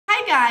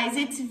Guys,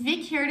 it's Vic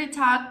here to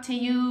talk to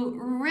you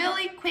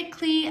really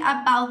quickly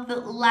about the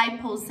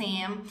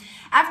Lipozem.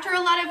 After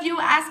a lot of you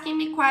asking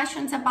me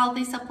questions about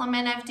this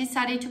supplement, I've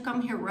decided to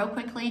come here real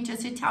quickly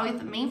just to tell you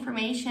the main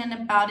information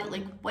about it,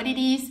 like what it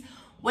is,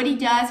 what it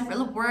does, if it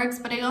really works.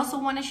 But I also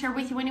want to share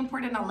with you an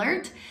important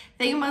alert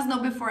that you must know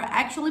before I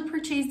actually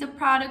purchase the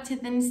product,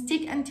 and then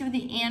stick until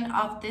the end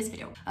of this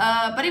video.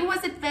 But it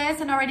was advanced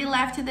and already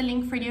left the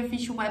link for the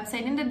official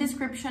website in the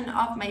description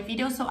of my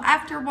video. So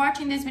after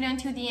watching this video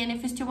until the end,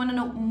 if you still want to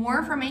know more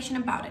information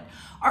about it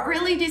or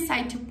really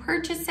decide to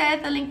purchase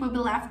it, the link will be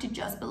left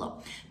just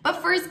below.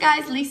 But first,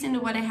 guys, listen to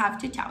what I have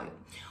to tell you.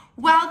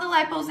 While the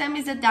Lipozem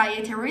is a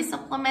dietary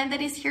supplement that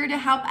is here to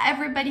help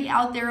everybody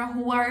out there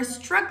who are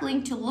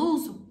struggling to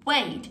lose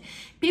weight,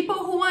 people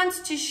who want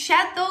to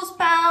shed those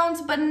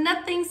pounds but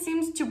nothing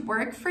seems to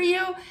work for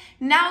you,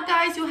 now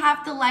guys, you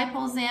have the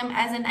Lipozem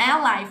as an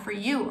ally for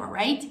you, all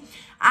right?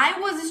 I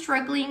was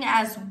struggling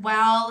as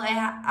well.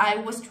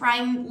 I was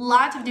trying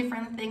lots of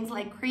different things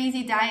like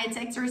crazy diets,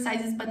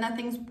 exercises, but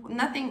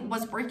nothing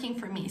was working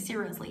for me,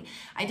 seriously.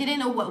 I didn't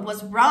know what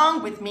was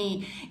wrong with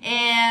me.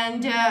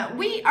 And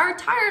we are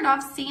tired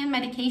of seeing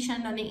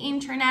medication on the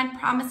internet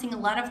promising a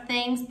lot of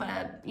things,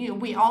 but you know,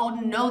 we all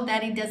know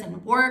that it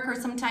doesn't work, or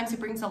sometimes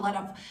it brings a lot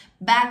of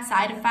bad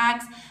side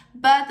effects.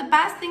 But the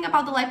best thing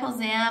about the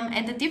Lipozem,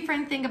 and the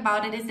different thing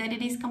about it, is that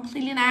it is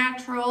completely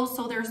natural,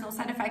 so there's no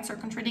side effects or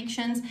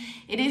contradictions.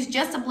 It is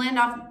just a blend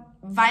of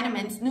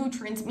vitamins,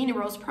 nutrients,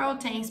 minerals,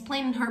 proteins,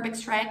 plain and herb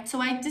extract. So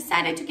I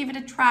decided to give it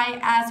a try,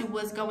 as it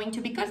was going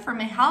to be good for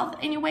my health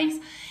anyways.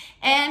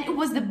 And it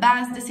was the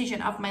best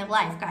decision of my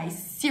life, guys.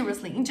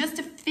 Seriously, in just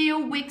a few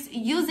weeks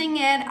using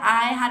it,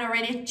 I had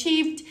already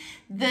achieved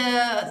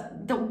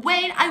the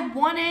weight I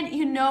wanted.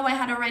 You know, I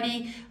had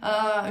already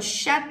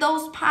shed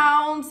those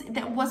pounds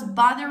that was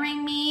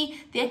bothering me.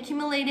 The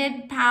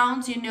accumulated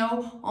pounds, you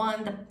know,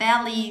 on the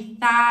belly,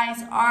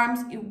 thighs,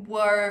 arms, it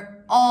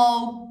were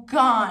all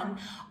gone.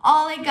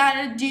 All I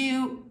gotta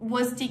do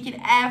was take it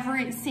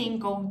every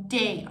single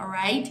day, all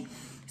right?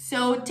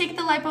 So take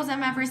the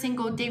Lipozem every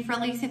single day for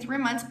at least 3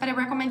 months, but I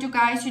recommend you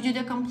guys to do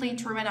the complete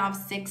treatment of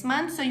 6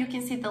 months so you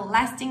can see the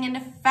lasting and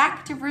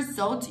effective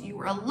results you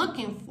are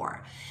looking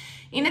for.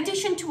 In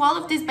addition to all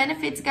of these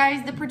benefits,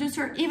 guys, the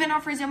producer even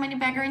offers you a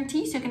money-back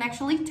guarantee, so you can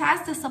actually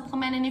test the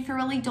supplement, and if you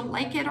really don't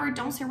like it or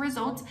don't see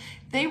results,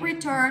 they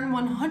return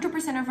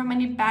 100% of your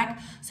money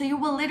back, so you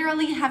will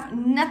literally have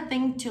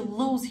nothing to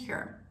lose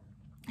here.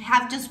 I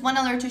have just one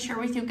alert to share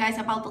with you guys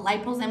about the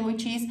Lipozem,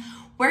 which is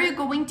where you're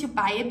going to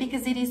buy it,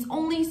 because it is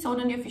only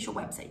sold on the official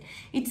website.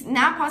 It's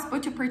not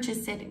possible to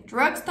purchase it in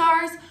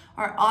drugstores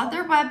or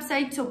other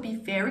websites, so be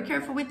very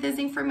careful with this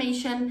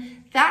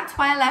information. That's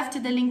why I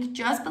left the link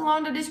just below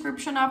in the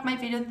description of my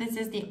video. This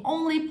is the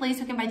only place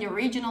you can buy the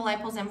original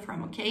Lipozem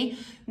from, okay?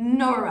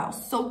 Nowhere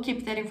else, so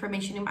keep that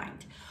information in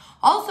mind.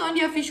 Also, on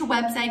the official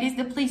website is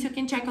the place you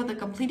can check out the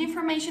complete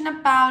information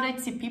about it,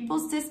 see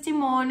people's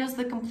testimonials,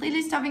 the complete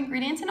list of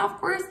ingredients, and of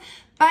course,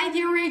 buy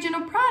the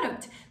original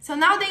product. So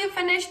now that you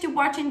finished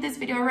watching this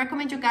video, I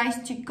recommend you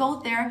guys to go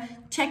there,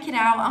 check it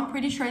out. I'm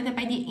pretty sure that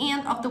by the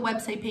end of the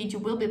website page, you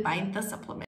will be buying the supplement.